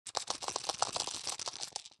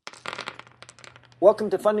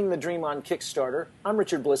Welcome to Funding the Dream on Kickstarter. I'm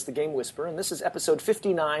Richard Bliss, the Game Whisperer, and this is episode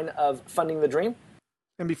 59 of Funding the Dream.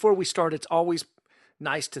 And before we start, it's always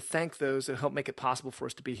nice to thank those that help make it possible for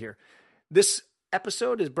us to be here. This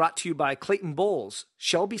episode is brought to you by Clayton Bowles,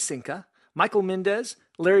 Shelby Sinka, Michael Mendez,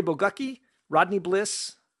 Larry Bogucki, Rodney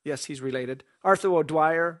Bliss, yes, he's related, Arthur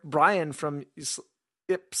O'Dwyer, Brian from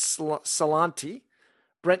Ypsilanti,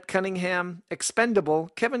 Brent Cunningham,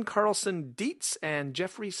 Expendable, Kevin Carlson Dietz, and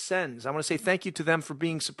Jeffrey Sens. I want to say thank you to them for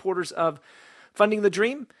being supporters of Funding the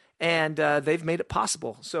Dream, and they've made it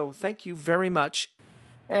possible. So thank you very much.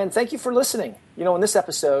 And thank you for listening. You know, in this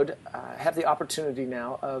episode, I have the opportunity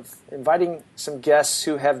now of inviting some guests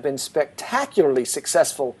who have been spectacularly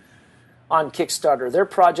successful on Kickstarter. Their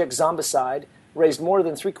project, Zombicide, raised more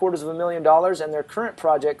than $750,000, and their current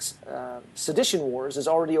project, Sedition Wars, is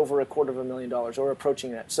already over $250,000 or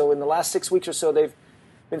approaching that. So in the last 6 weeks or so, they've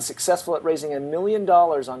been successful at raising $1 million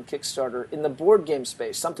on Kickstarter in the board game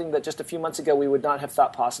space, something that just a few months ago we would not have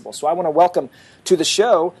thought possible. So I want to welcome to the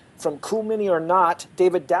show, from Cool Mini or Not,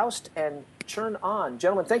 David Doust and Churn On.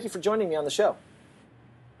 Gentlemen, thank you for joining me on the show.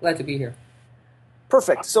 Glad to be here.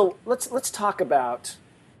 Perfect. So let's talk about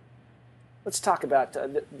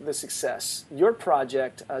the success. Your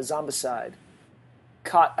project, Zombicide,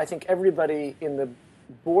 caught, I think, everybody in the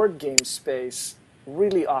board game space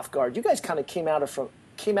really off guard. You guys kind of came out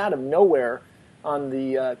of nowhere on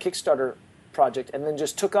the Kickstarter project and then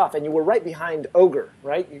just took off. And you were right behind Ogre,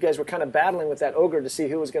 right? You guys were kind of battling with that Ogre to see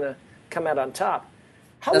who was going to come out on top.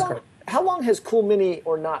 How long has Cool Mini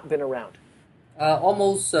or Not been around?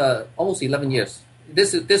 Almost 11 years.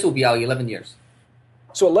 This will be our 11 years.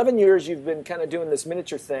 So 11 years you've been kind of doing this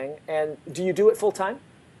miniature thing, and do you do it full time?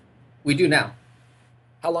 We do now.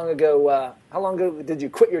 How long ago did you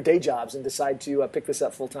quit your day jobs and decide to pick this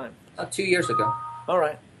up full time? 2 years ago. All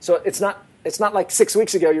right. So it's not like 6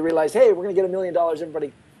 weeks ago you realized, hey, we're going to get $1 million.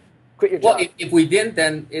 Everybody, quit your job. Well, if we didn't,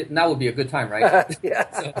 then now would be a good time, right?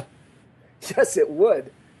 Yeah. So. Yes, it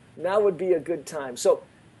would. Now would be a good time. So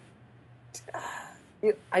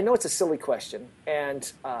I know it's a silly question,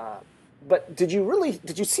 and but did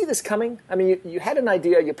you see this coming? I mean, you had an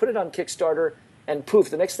idea, you put it on Kickstarter, and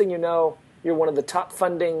poof, the next thing you know, you're one of the top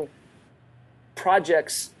funding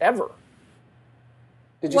projects ever.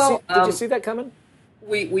 Did you see that coming?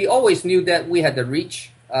 We always knew that we had the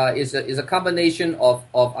reach. Is a combination of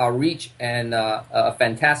our reach and a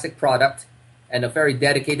fantastic product and a very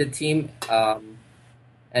dedicated team,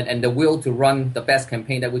 and the will to run the best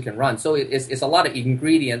campaign that we can run. So it's a lot of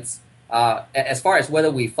ingredients. As far as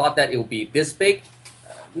whether we thought that it would be this big,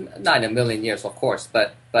 not in a million years, of course,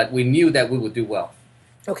 but we knew that we would do well.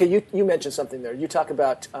 Okay, you mentioned something there. You talk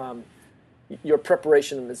about your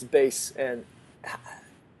preparation in this base and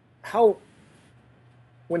how,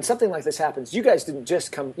 when something like this happens, you guys didn't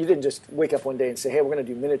just wake up one day and say, hey, we're going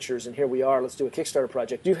to do miniatures and here we are, let's do a Kickstarter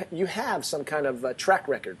project. You have some kind of track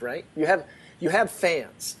record, right? You have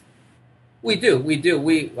fans. We do.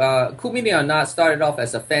 Cool Mini or Not started off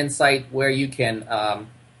as a fan site where you can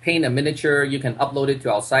paint a miniature, you can upload it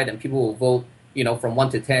to our site, and people will vote, from 1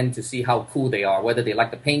 to 10 to see how cool they are, whether they like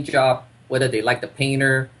the paint job, whether they like the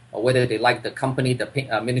painter, or whether they like the company the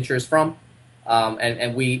miniature is from.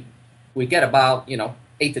 And we get about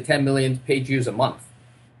 8 to 10 million page views a month,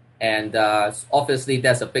 and obviously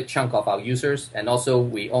that's a big chunk of our users. And also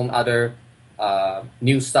we own other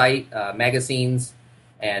news site, magazines.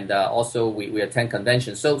 And also we attend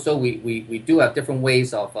conventions. So we do have different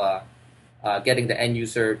ways of getting the end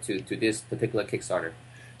user to this particular Kickstarter.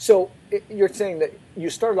 So you're saying that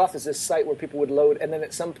you started off as this site where people would load and then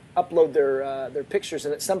upload their pictures,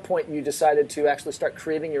 and at some point you decided to actually start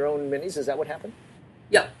creating your own minis. Is that what happened?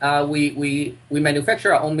 Yeah, we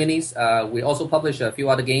manufacture our own minis. We also publish a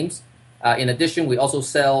few other games. In addition, we also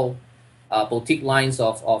sell boutique lines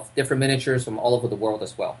of different miniatures from all over the world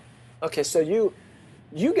as well. Okay, so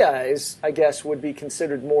you guys, I guess, would be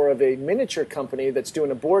considered more of a miniature company that's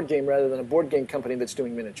doing a board game rather than a board game company that's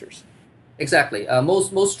doing miniatures. Exactly.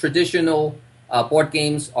 Most traditional board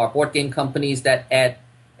games are board game companies that add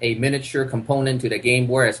a miniature component to the game,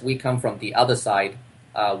 whereas we come from the other side.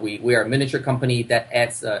 We are a miniature company that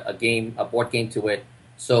adds a board game to it.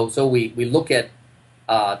 So we look at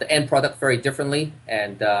the end product very differently,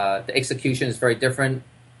 and the execution is very different,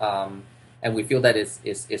 and we feel that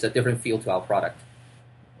it's a different feel to our product.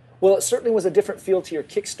 Well, it certainly was a different feel to your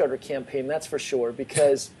Kickstarter campaign, that's for sure,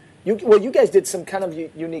 because you guys did some kind of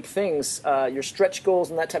unique things, your stretch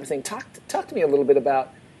goals and that type of thing. Talk to me a little bit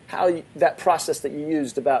about how that process that you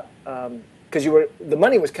used, about because the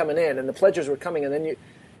money was coming in and the pledges were coming, and then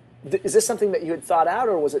is this something that you had thought out,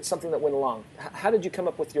 or was it something that went along? How did you come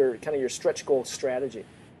up with your stretch goal strategy?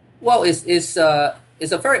 Well, it's a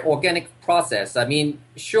very organic process. I mean,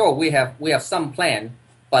 sure, we have some plan,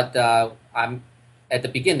 but I'm at the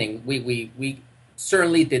beginning. We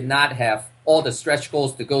certainly did not have all the stretch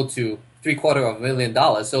goals to go to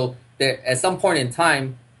 $750,000. So there, at some point in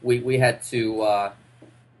time, we had to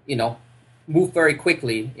you know move very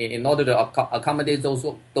quickly in order to accommodate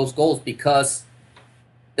those goals because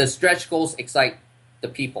the stretch goals excite the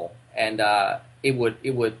people, and it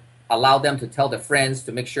would allow them to tell their friends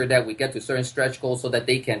to make sure that we get to certain stretch goals so that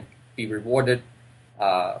they can be rewarded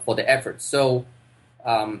for the effort. So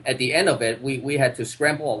at the end of it, we had to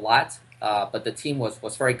scramble a lot, but the team was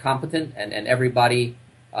very competent, and everybody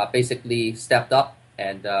basically stepped up,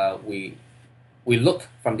 and we look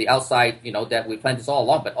from the outside, that we planned this all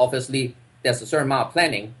along, but obviously there's a certain amount of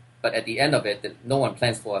planning, but at the end of it, no one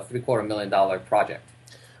plans for a $750,000 project.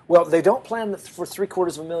 Well, they don't plan for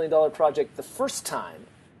 $750,000 project the first time,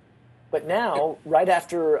 but now, right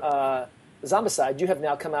after Zombicide, you have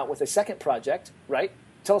now come out with a second project, right?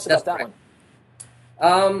 Tell us about that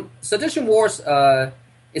one. Sedition Wars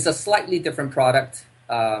is a slightly different product.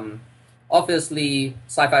 Obviously,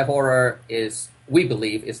 sci-fi horror we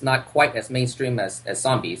believe, is not quite as mainstream as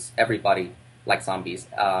zombies. Everybody likes zombies.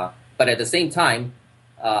 But at the same time,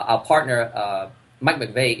 our partner, Mike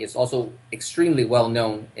McVeigh, is also extremely well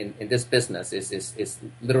known in this business, is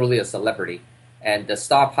literally a celebrity. And the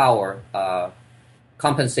star power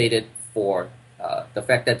compensated for the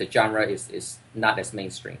fact that the genre is not as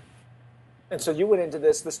mainstream. And so you went into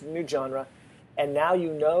this new genre, and now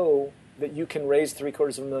you know that you can raise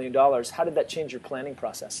 $750,000. How did that change your planning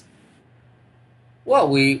process? Well,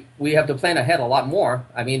 we have to plan ahead a lot more.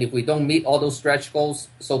 I mean, if we don't meet all those stretch goals,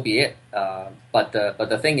 so be it. But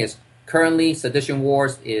the thing is, currently, Sedition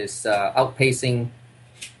Wars is outpacing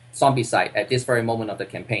Zombicide at this very moment of the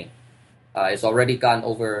campaign. It's already gotten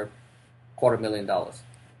over $250,000.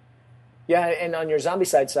 Yeah, and on your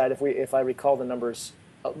Zombicide side, if I recall the numbers,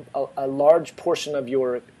 a large portion of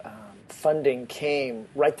your funding came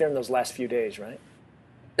right there in those last few days, right?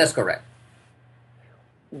 That's correct.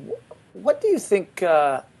 What do you think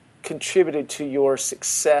contributed to your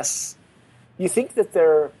success? You think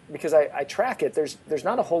that because I track it, there's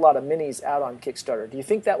not a whole lot of minis out on Kickstarter. Do you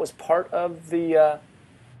think that was part of the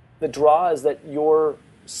draw, is that your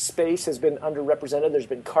space has been underrepresented? There's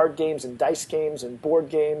been card games and dice games and board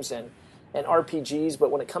games and RPGs,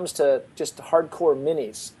 but when it comes to just hardcore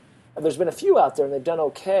minis, there's been a few out there and they've done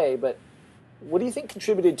okay, but what do you think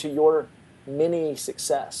contributed to your mini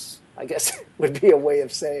success? I guess would be a way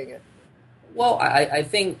of saying it. Well, I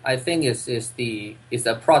think is the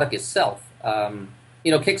product itself.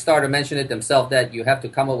 Kickstarter mentioned it themselves that you have to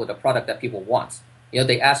come up with a product that people want.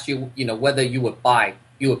 They ask you, whether you would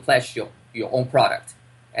pledge your own product,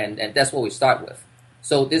 and that's what we start with.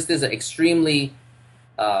 So this is an extremely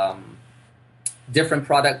different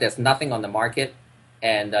product. There's nothing on the market,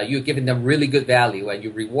 and you're giving them really good value, and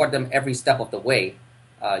you reward them every step of the way.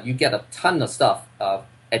 You get a ton of stuff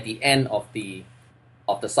at the end of the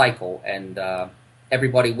cycle, and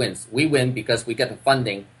everybody wins. We win because we get the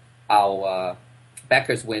funding. Our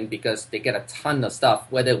backers win because they get a ton of stuff,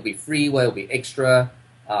 whether it be free, whether it be extra.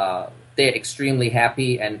 They're extremely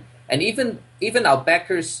happy, and even our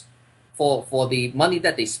backers, for the money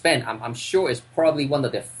that they spend, I'm sure it's probably one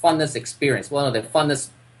of the funnest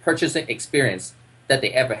purchasing experience that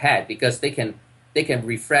they ever had, because they can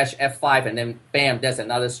refresh F5 and then bam, there's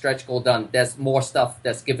another stretch goal done. There's more stuff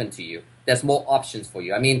that's given to you. There's more options for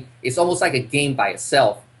you. I mean, it's almost like a game by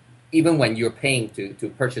itself, even when you're paying to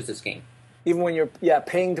purchase this game. Even when you're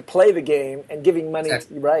paying to play the game and giving money,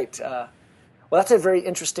 exactly. Right? Well, that's a very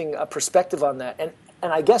interesting perspective on that.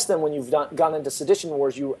 And I guess then when you've gone into Sedition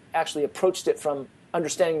Wars, you actually approached it from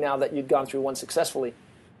understanding now that you'd gone through one successfully,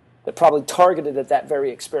 that probably targeted at that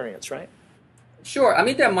very experience, right? Sure. I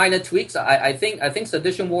mean, there are minor tweaks. I think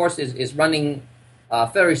Sedition Wars is running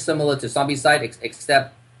very similar to Zombicide,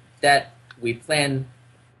 except that we plan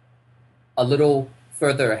a little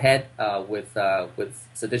further ahead with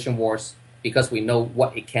Sedition Wars, because we know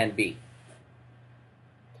what it can be.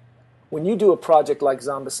 When you do a project like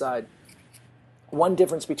Zombicide, one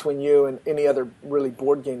difference between you and any other really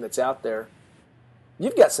board game that's out there,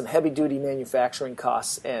 you've got some heavy-duty manufacturing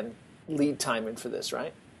costs and lead time in for this,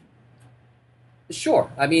 right?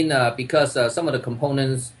 Sure. I mean, because some of the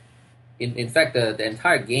components, in fact, the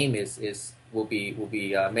entire game will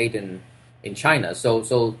be made in China.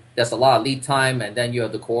 So there's a lot of lead time, and then you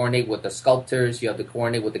have to coordinate with the sculptors. You have to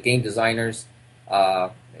coordinate with the game designers.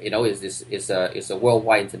 It's a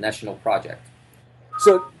worldwide international project.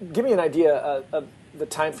 So give me an idea of the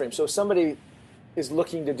time frame. So if somebody is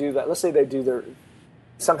looking to do that, let's say they do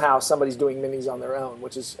somehow somebody's doing minis on their own,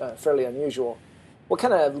 which is fairly unusual. What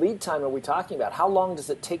kind of lead time are we talking about? How long does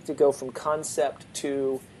it take to go from concept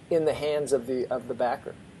to in the hands of the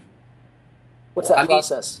backer? What's Well, that I mean,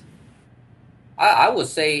 process? I would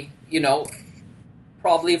say,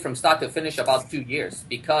 probably from start to finish about 2 years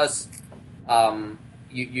because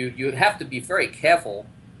you have to be very careful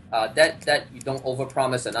that you don't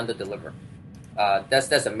overpromise and underdeliver. That's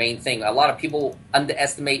the main thing. A lot of people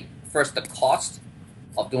underestimate first the cost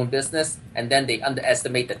of doing business, and then they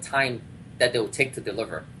underestimate the time that they will take to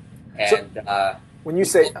deliver. So And when you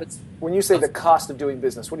say the cost of doing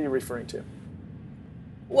business, what are you referring to?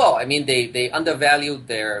 well, I mean they undervalue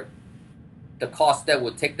the cost that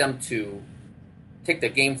would take them to take the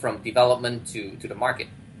game from development to the market.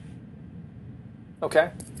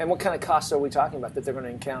 Okay. And what kind of costs are we talking about that they're going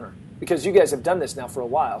to encounter? Because you guys have done this now for a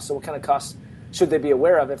while, so what kind of costs should they be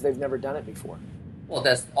aware of if they've never done it before? Well,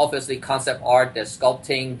 there's obviously concept art, there's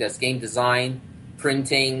sculpting, there's game design,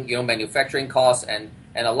 printing, manufacturing costs, and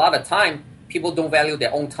a lot of time people don't value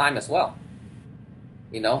their own time as well.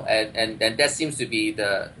 And that seems to be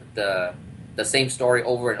the same story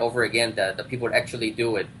over and over again. That the people that actually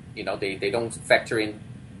do it, they don't factor in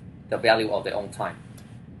the value of their own time.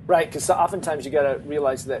 Right, because oftentimes you got to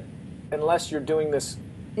realize that unless you're doing this,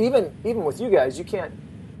 even with you guys, you can't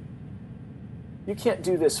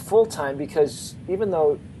do this full time because even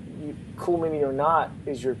though Cool Mini or Not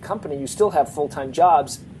is your company, you still have full time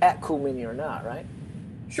jobs at Cool Mini or Not, right?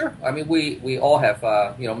 Sure. I mean, we all have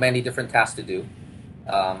many different tasks to do,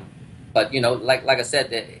 but like I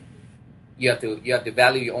said, you have to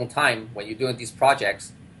value your own time when you're doing these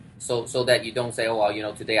projects, so that you don't say, oh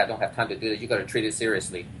well, today I don't have time to do this. You got to treat it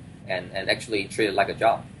seriously and actually treat it like a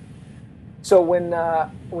job. So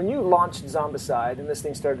when you launched Zombicide and this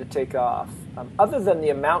thing started to take off, other than the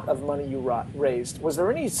amount of money you raised, was there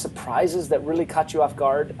any surprises that really caught you off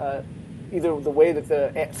guard? Either the way that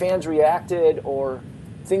the fans reacted or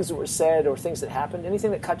things that were said or things that happened?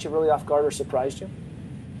 Anything that caught you really off guard or surprised you?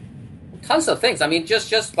 Tons of things. I mean,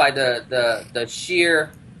 just by the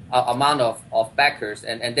sheer amount of backers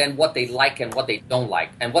and then what they like and what they don't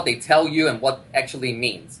like and what they tell you and what actually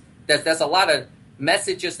means. There's a lot of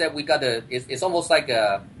messages that we got to. It's almost like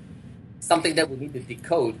something that we need to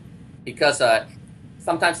decode because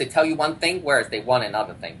sometimes they tell you one thing whereas they want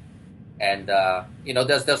another thing, and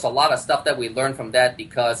there's a lot of stuff that we learned from that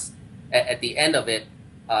because at the end of it,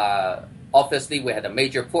 obviously we had a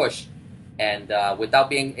major push. And without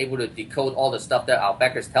being able to decode all the stuff that our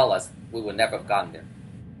backers tell us, we would never have gotten there.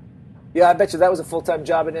 Yeah, I bet you that was a full-time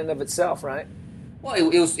job in and of itself, right? Well,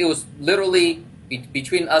 it was literally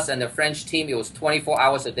between us and the French team. It was 24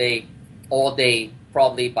 hours a day, all day,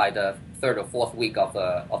 probably by the third or fourth week of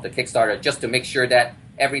the Kickstarter, just to make sure that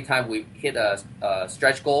every time we hit a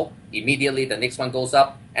stretch goal, immediately the next one goes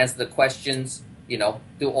up, answer the questions,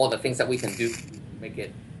 do all the things that we can do to make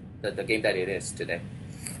it the game that it is today.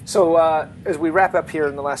 So as we wrap up here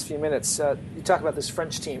in the last few minutes, you talk about this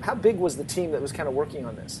French team. How big was the team that was kind of working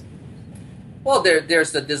on this? Well,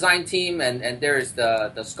 there's the design team and there's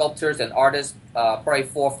the sculptors and artists, probably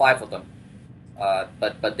 4 or 5 of them.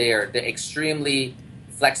 But they're extremely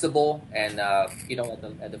flexible and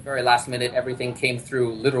at the very last minute everything came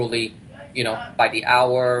through literally, by the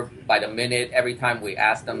hour, by the minute. Every time we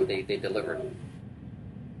asked them, they delivered.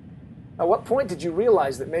 At what point did you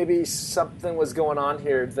realize that maybe something was going on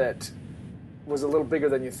here that was a little bigger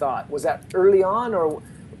than you thought? Was that early on, or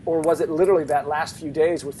was it literally that last few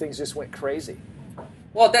days where things just went crazy?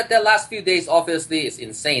 Well, that last few days obviously is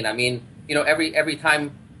insane. I mean, every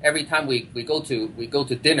time we go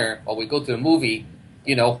to dinner or we go to a movie,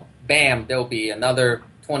 bam, there'll be another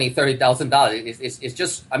 $20,000-$30,000. It's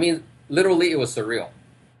just, I mean, literally, it was surreal.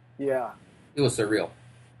 Yeah, it was surreal.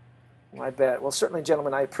 I bet. Well, certainly,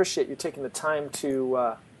 gentlemen, I appreciate you taking the time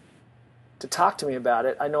to talk to me about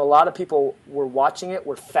it. I know a lot of people were watching it,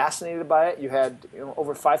 were fascinated by it. You had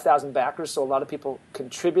over 5,000 backers, so a lot of people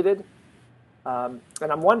contributed. And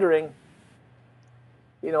I'm wondering,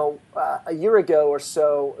 a year ago or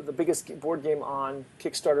so, the biggest board game on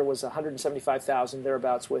Kickstarter was 175,000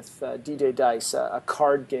 thereabouts with D-Day Dice, a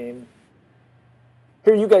card game.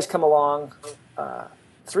 Here you guys come along.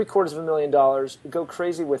 $750,000, go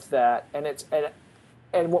crazy with that,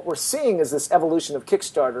 and what we're seeing is this evolution of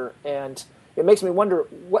Kickstarter, and it makes me wonder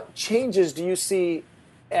what changes do you see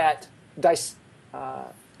at Dice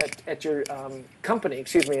at your company?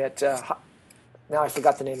 Excuse me, now I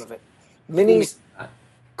forgot the name of it. Minis,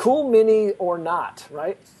 Cool Mini or Not,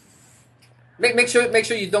 right? Make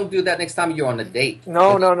sure you don't do that next time you're on a date.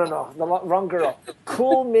 No, the wrong girl.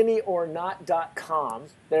 CoolMiniOrNot.com.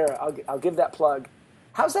 There, I'll give that plug.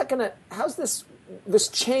 How's this this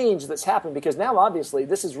change that's happened, because now obviously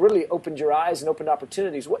this has really opened your eyes and opened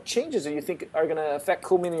opportunities. What changes do you think are going to affect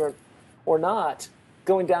Cool Mini or not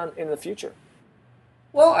going down in the future?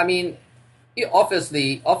 Well, I mean,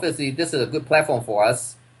 obviously, this is a good platform for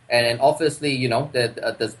us, and obviously,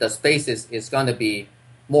 the space is going to be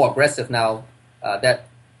more aggressive now that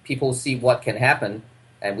people see what can happen,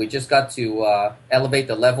 and we just got to elevate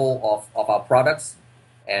the level of our products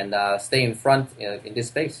and stay in front in this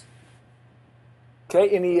space.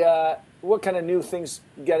 Okay, what kind of new things?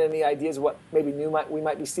 You got any ideas what maybe new we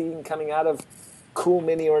might be seeing coming out of Cool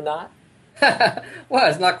Mini or not? Well,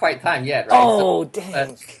 it's not quite time yet, right? Oh,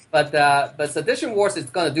 dang. But Sedition Wars is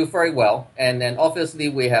going to do very well, and then obviously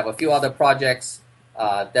we have a few other projects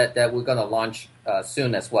that we're going to launch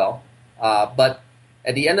soon as well. But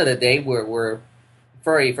at the end of the day, we're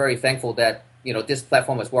very, very thankful that this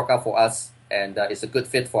platform has worked out for us, and it's a good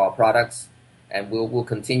fit for our products, and we'll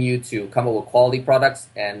continue to come up with quality products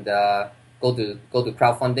and go to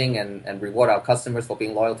crowdfunding and reward our customers for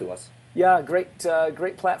being loyal to us. Yeah, great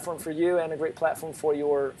platform for you, and a great platform for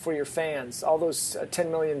your fans. All those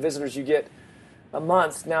 10 million visitors you get a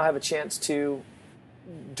month now have a chance to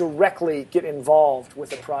directly get involved with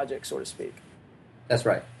the project, so to speak. That's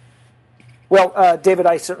right. Well, David,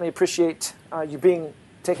 I certainly appreciate you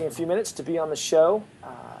taking a few minutes to be on the show.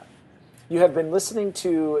 You have been listening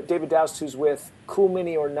to David Daoust, who's with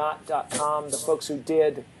CoolMiniOrNot.com, the folks who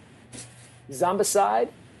did Zombicide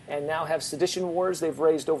and now have Sedition Wars. They've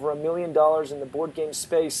raised over $1 million in the board game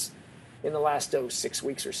space in the last 6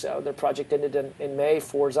 weeks or so. Their project ended in May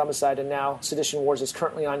for Zombicide, and now Sedition Wars is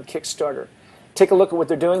currently on Kickstarter. Take a look at what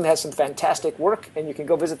they're doing. They have some fantastic work, and you can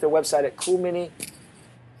go visit their website at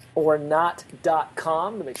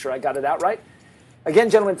CoolMiniOrNot.com to make sure I got it out right. Again,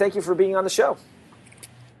 gentlemen, thank you for being on the show.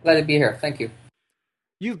 Glad to be here. Thank you.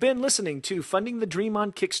 You've been listening to Funding the Dream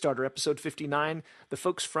on Kickstarter, episode 59, the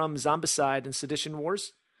folks from Zombicide and Sedition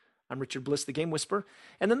Wars. I'm Richard Bliss, the Game Whisperer.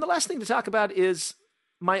 And then the last thing to talk about is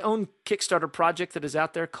my own Kickstarter project that is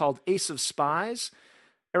out there called Ace of Spies.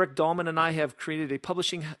 Eric Dahlman and I have created a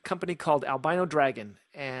publishing company called Albino Dragon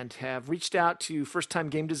and have reached out to first-time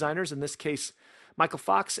game designers, in this case Michael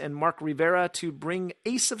Fox and Mark Rivera, to bring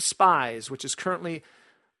Ace of Spies, which is currently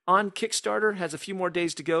on Kickstarter, has a few more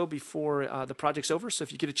days to go before the project's over. So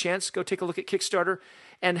if you get a chance, go take a look at Kickstarter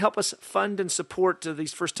and help us fund and support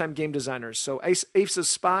these first-time game designers. So Ace of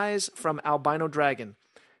Spies from Albino Dragon.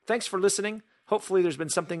 Thanks for listening. Hopefully there's been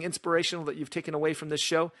something inspirational that you've taken away from this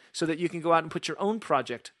show so that you can go out and put your own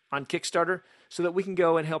project on Kickstarter so that we can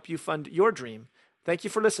go and help you fund your dream. Thank you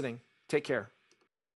for listening. Take care.